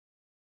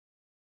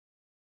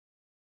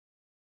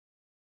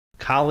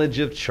College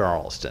of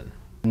Charleston.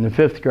 In the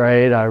 5th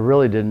grade, I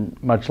really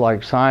didn't much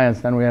like science.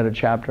 Then we had a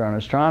chapter on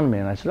astronomy,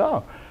 and I said,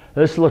 oh,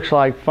 this looks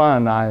like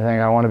fun. I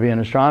think I want to be an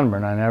astronomer,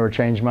 and I never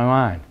changed my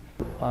mind.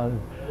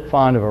 I'm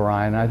fond of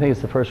Orion. I think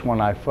it's the first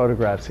one I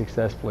photographed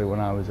successfully when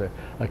I was a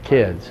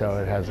kid, so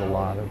it has a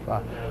lot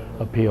of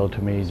appeal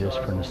to me just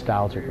for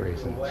nostalgic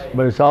reasons.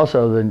 But it's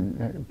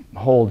also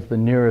holds the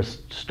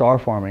nearest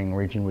star-forming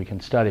region we can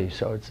study,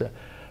 so it's a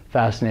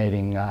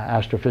fascinating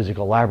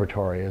astrophysical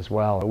laboratory as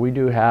well. We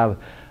do have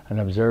an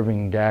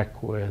observing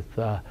deck with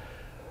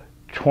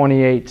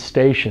 28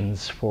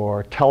 stations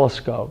for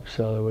telescopes,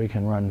 so that we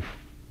can run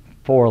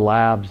 4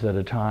 labs at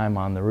a time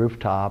on the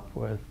rooftop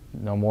with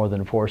no more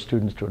than 4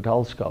 students to a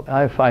telescope.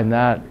 I find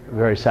that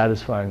very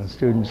satisfying. The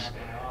students,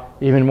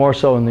 even more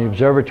so in the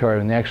observatory,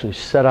 when they actually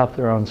set up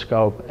their own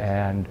scope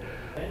and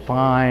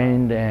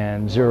find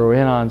and zero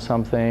in on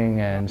something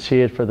and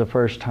see it for the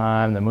first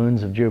time, the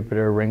moons of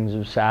Jupiter, rings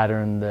of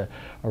Saturn, the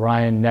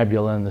Orion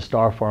Nebula, and the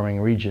star-forming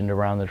region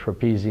around the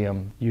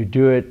trapezium. You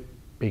do it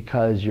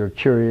because you're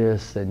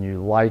curious and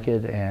you like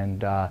it,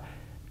 and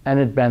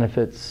it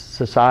benefits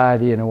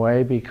society in a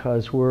way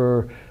because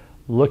we're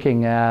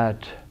looking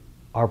at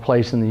our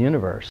place in the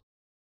universe.